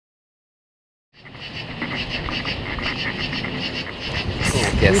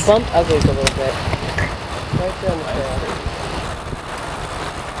Yes. We bumped Uglies a little bit. Right there on the trail.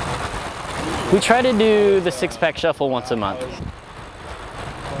 We try to do the six-pack shuffle once a month.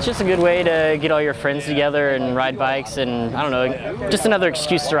 It's just a good way to get all your friends together and ride bikes, and I don't know, just another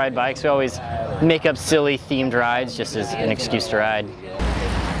excuse to ride bikes. We always make up silly themed rides just as an excuse to ride.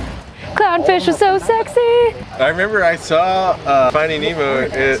 Clownfish was so sexy! I remember I saw Finding Nemo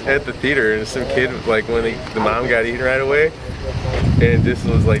at the theater, and some kid, like when the mom got eaten right away, and it just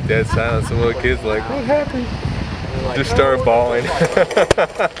was like dead silent. Some little kids like, what happened? Just started bawling.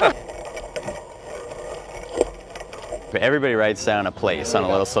 Everybody writes down a place on a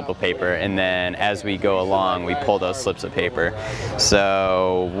little slip of paper, and then as we go along we pull those slips of paper.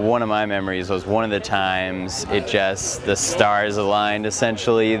 So one of my memories was one of the times the stars aligned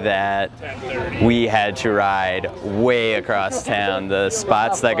essentially, that we had to ride way across town. The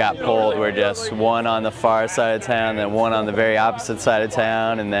spots that got pulled were just one on the far side of town, then one on the very opposite side of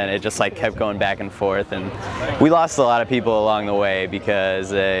town, and then it just like kept going back and forth, and we lost a lot of people along the way because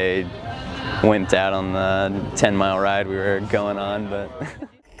they wimped out on the 10-mile ride we were going on, but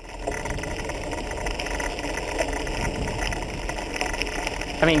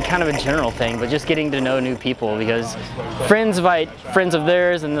I mean, kind of a general thing, but just getting to know new people, because friends invite friends of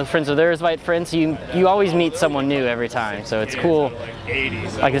theirs, and the friends of theirs invite friends, so you always meet someone new every time, so it's cool.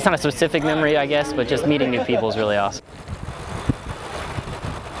 Like, it's not a specific memory, I guess, but just meeting new people is really awesome.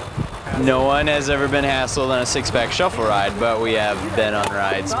 no one has ever been hassled on a six-pack shuffle ride, but we have been on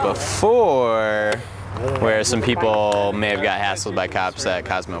rides before where some people may have got hassled by cops at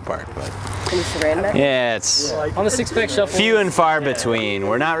Cosmo Park. But yeah, it's on the six-pack shuffle, few and far between.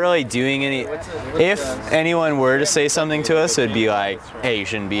 We're not really doing any. If anyone were to say something to us, it would be like, hey, you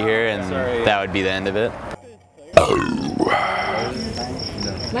shouldn't be here, and that would be the end of it.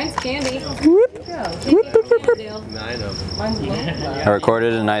 Mine's candy. I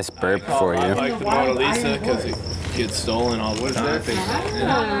recorded a nice burp for you. I like the Mona Lisa because it gets stolen all the time.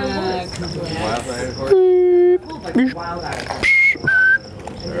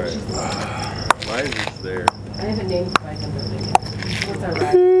 Why is this there? I haven't named my number. What's our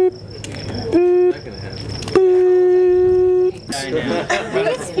ride? Are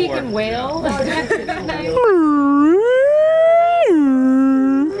you speaking whale? The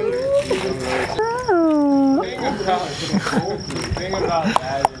thing about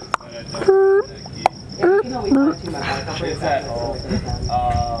that is that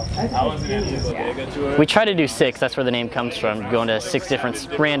I wasn't into Bodega tour. We try to do 6, that's where the name comes from, going to 6 different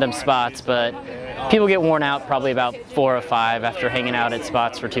random spots, but people get worn out probably about 4 or 5 after hanging out at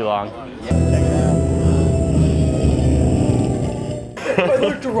spots for too long. I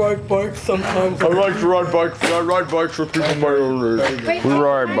like to ride bikes sometimes. I like to ride bikes, but I ride bikes with people my own age. We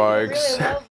ride bikes.